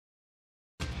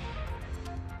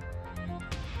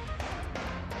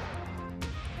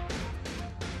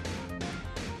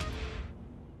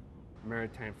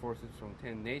Maritime forces from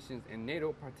 10 nations and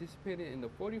NATO participated in the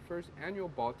 41st Annual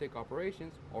Baltic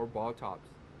Operations, or BALTOPS.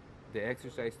 The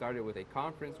exercise started with a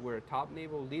conference where top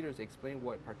naval leaders explained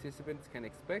what participants can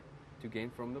expect to gain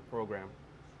from the program.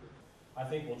 I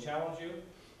think will challenge you,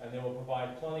 and they will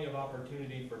provide plenty of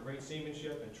opportunity for great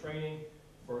seamanship and training,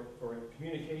 for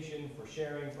communication, for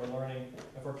sharing, for learning,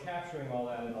 and for capturing all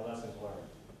that in the lessons learned.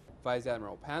 Vice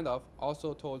Admiral Pandolf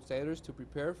also told sailors to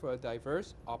prepare for a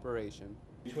diverse operation.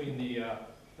 Between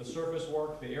the surface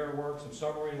work, the air work, some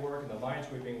submarine work, and the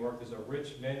minesweeping work, there's a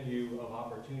rich menu of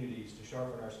opportunities to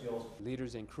sharpen our skills.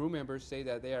 Leaders and crew members say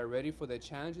that they are ready for the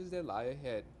challenges that lie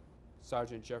ahead.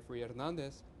 Sergeant Jeffrey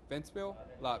Hernandez, Wentzville,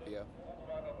 Latvia.